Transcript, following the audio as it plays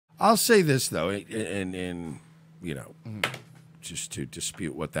I'll say this though, and you know, just to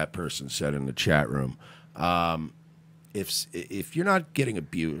dispute what that person said in the chat room. If you're not getting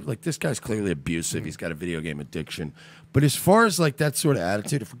abused, like this guy's clearly abusive, he's got a video game addiction. But as far as like that sort of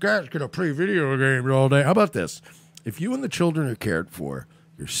attitude, if a guy's gonna play video games all day, how about this? If you and the children are cared for,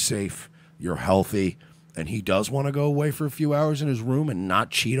 you're safe, you're healthy, and he does want to go away for a few hours in his room and not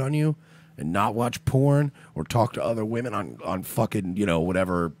cheat on you and not watch porn or talk to other women on fucking, you know,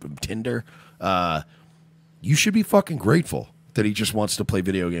 whatever, Tinder, you should be fucking grateful that he just wants to play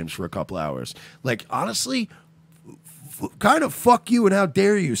video games for a couple hours. Like, honestly, kind of fuck you and how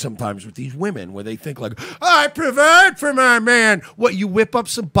dare you sometimes with these women where they think like, I provide for my man. What, you whip up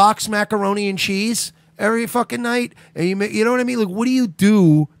some box macaroni and cheese every fucking night? And you know what I mean? Like, what do you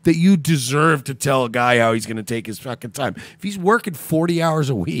do that you deserve to tell a guy how he's going to take his fucking time? If he's working 40 hours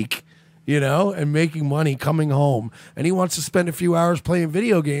a week, you know, and making money coming home, and he wants to spend a few hours playing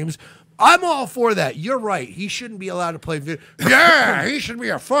video games, I'm all for that. You're right. He shouldn't be allowed to play video. Yeah, he should be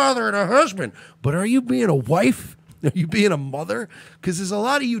a father and a husband. But are you being a wife? Are you being a mother? Because there's a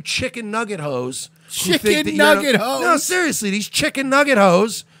lot of you chicken nugget hoes. Chicken nugget hoes? No, seriously, these chicken nugget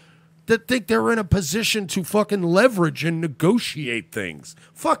hoes that think they're in a position to fucking leverage and negotiate things.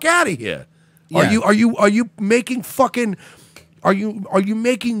 Fuck out of here. Yeah. Are you making fucking... Are you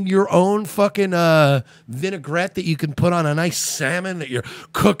making your own fucking vinaigrette that you can put on a nice salmon that you're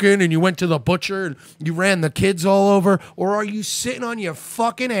cooking and you went to the butcher and you ran the kids all over? Or are you sitting on your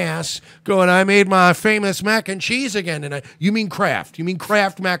fucking ass going, I made my famous mac and cheese again tonight? You mean Kraft. You mean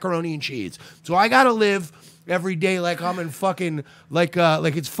Kraft macaroni and cheese. So I got to live every day like I'm in fucking, like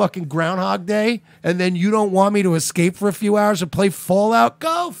it's fucking Groundhog Day, and then you don't want me to escape for a few hours and play Fallout?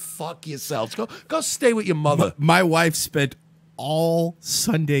 Go fuck yourselves. Go stay with your mother. My wife spent all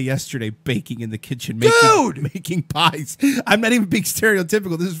Sunday yesterday baking in the kitchen, making pies. I'm not even being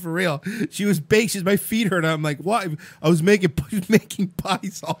stereotypical. This is for real. She was baking. She's my feet hurt. I'm like, what? I was making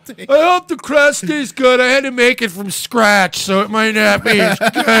pies all day. I hope the crust is good. I had to make it from scratch, so it might not be as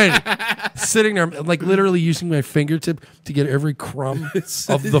good. Sitting there, like literally using my fingertip to get every crumb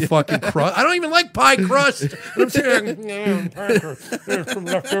of the fucking crust. I don't even like pie crust. I'm saying, pie crust. Some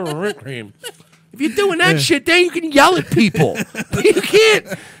leftover whipped cream. If you're doing that shit, then you can yell at people. You can't.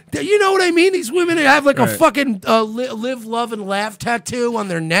 You know what I mean? These women have like a fucking live, love, and laugh tattoo on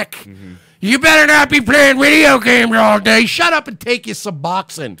their neck. You better not be playing video games all day. Shut up and take you some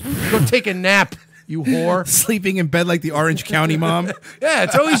boxing. Go take a nap, you whore. Sleeping in bed like the Orange County mom. Yeah,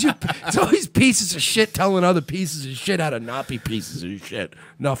 it's always you. It's always pieces of shit telling other pieces of shit how to not be pieces of shit.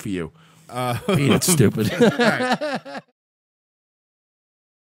 Enough of you. Being stupid.